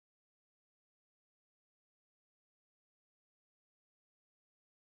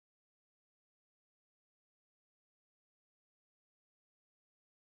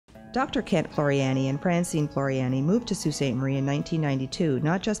Dr. Kent Floreani and Francine Floreani moved to Sault Ste. Marie in 1992,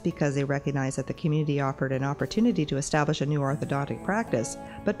 not just because they recognized that the community offered an opportunity to establish a new orthodontic practice,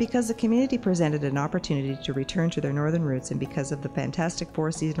 but because the community presented an opportunity to return to their northern roots and because of the fantastic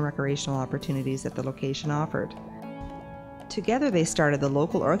four-season recreational opportunities that the location offered. Together they started the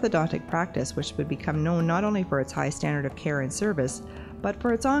local orthodontic practice, which would become known not only for its high standard of care and service, but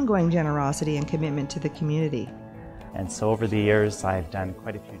for its ongoing generosity and commitment to the community. And so over the years, I've done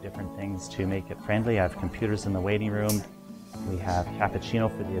quite a few different things to make it friendly. I have computers in the waiting room. We have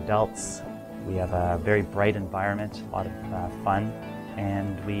cappuccino for the adults. We have a very bright environment, a lot of fun.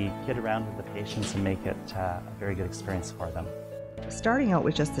 And we kid around with the patients and make it a very good experience for them. Starting out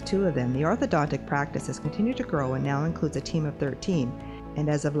with just the two of them, the orthodontic practice has continued to grow and now includes a team of 13. And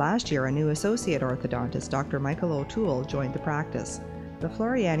as of last year, a new associate orthodontist, Dr. Michael O'Toole, joined the practice. The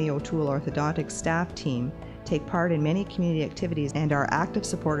Floreani-O'Toole orthodontic staff team take part in many community activities and are active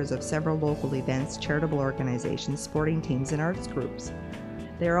supporters of several local events, charitable organizations, sporting teams, and arts groups.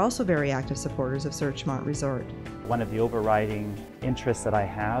 They are also very active supporters of Searchmont Resort. One of the overriding interests that I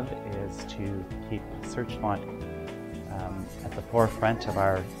have is to keep Searchmont at the forefront of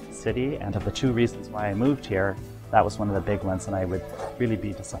our city, and of the two reasons why I moved here, that was one of the big ones, and I would really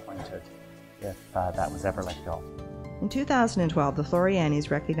be disappointed if that was ever let go. In 2012, the Floreanis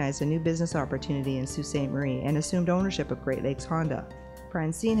recognized a new business opportunity in Sault Ste. Marie and assumed ownership of Great Lakes Honda.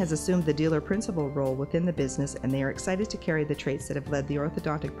 Francine has assumed the dealer principal role within the business, and they are excited to carry the traits that have led the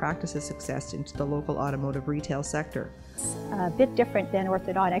orthodontic practice's success into the local automotive retail sector. It's a bit different than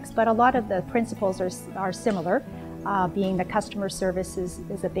orthodontics, but a lot of the principles are similar. Being the customer service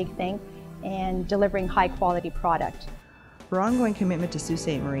is a big thing, and delivering high quality product. For ongoing commitment to Sault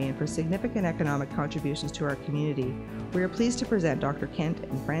Ste. Marie and for significant economic contributions to our community, we are pleased to present Dr. Kent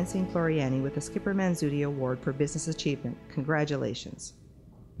and Francine Floreani with the Skipper Manzzutti Award for Business Achievement. Congratulations.